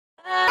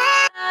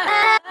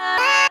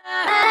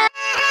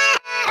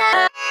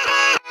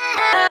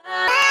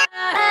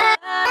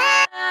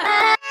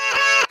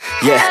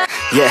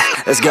Yeah,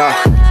 let's go.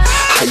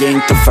 I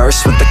ain't the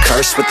first with the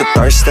curse, with the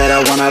thirst that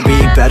I wanna be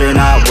better,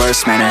 not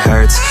worse, man it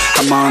hurts.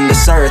 I'm on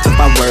this earth with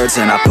my words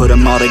and I put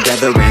them all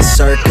together,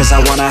 insert, cause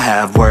I wanna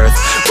have worth.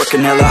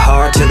 Working hella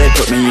hard till they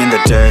put me in the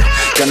dirt.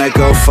 Gonna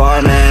go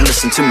far, man,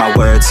 listen to my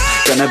words.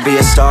 Gonna be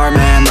a star,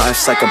 man,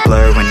 life's like a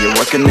blur. When you're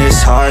working this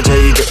hard till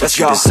you get what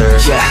you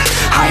deserve. Yeah,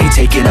 I ain't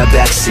taking a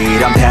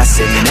backseat, I'm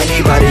passing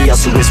anybody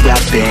else who is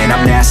rapping.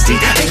 I'm nasty,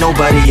 ain't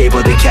nobody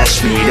able to catch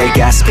me. They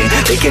gasping,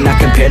 they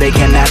cannot compare, they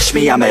can't match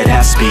me. I'm at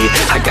half speed,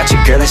 I got your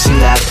girl and she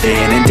laughing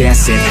and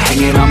dancing,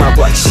 hanging on my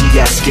butt, she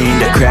asking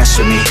to crash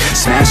with me,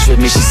 smash with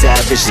me, she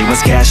savage, she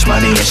wants cash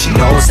money, and she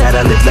knows that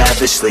I live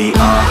lavishly.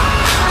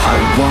 I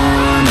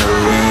wanna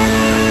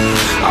live,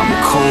 I'm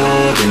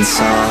cold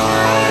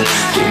inside,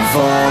 give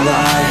all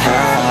I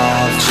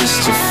have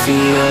just to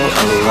feel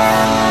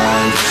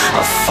alive.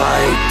 I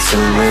fight to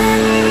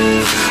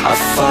live, I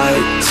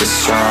fight to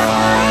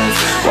strive,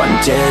 one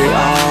day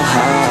I'll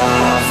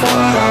have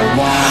what I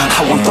want.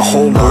 I want the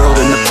whole world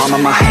in the palm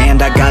of my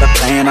hand, I got a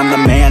plan, I'm the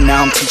man,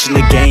 now I'm teaching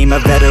the game, a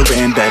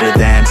veteran, better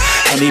than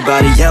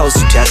anybody else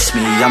who tests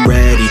me. I'm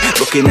ready,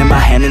 looking at my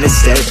hand and it's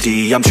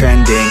steady, I'm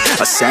trending,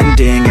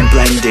 ascending and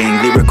blending,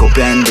 lyrical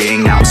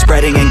bending, now I'm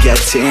spreading and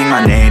getting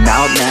my name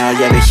out now,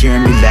 yeah they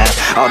hearing me laugh,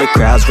 all the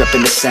crowds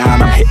repping the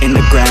sound, I'm hitting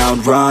the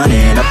ground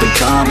running, up and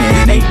coming,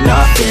 ain't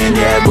nothing,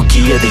 yeah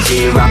rookie of the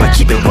year, I'ma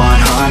keep it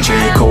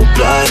 100,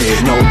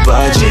 cold-blooded, no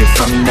budget,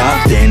 from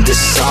nothing to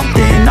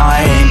something,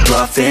 I ain't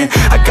bluffing,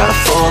 I got a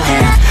full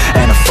hand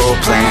and a full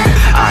plan,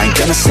 I ain't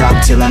gonna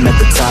stop till I'm at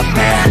the top,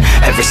 man,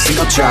 every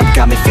single drop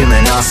got me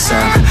feeling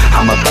awesome,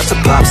 I'm about to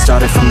pop,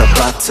 started from the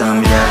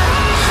bottom, yeah,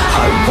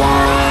 I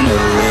wanna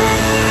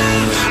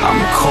live,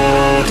 I'm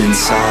cold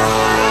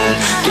inside,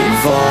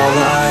 give all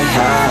I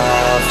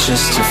have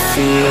just to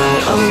feel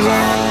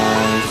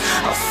alive.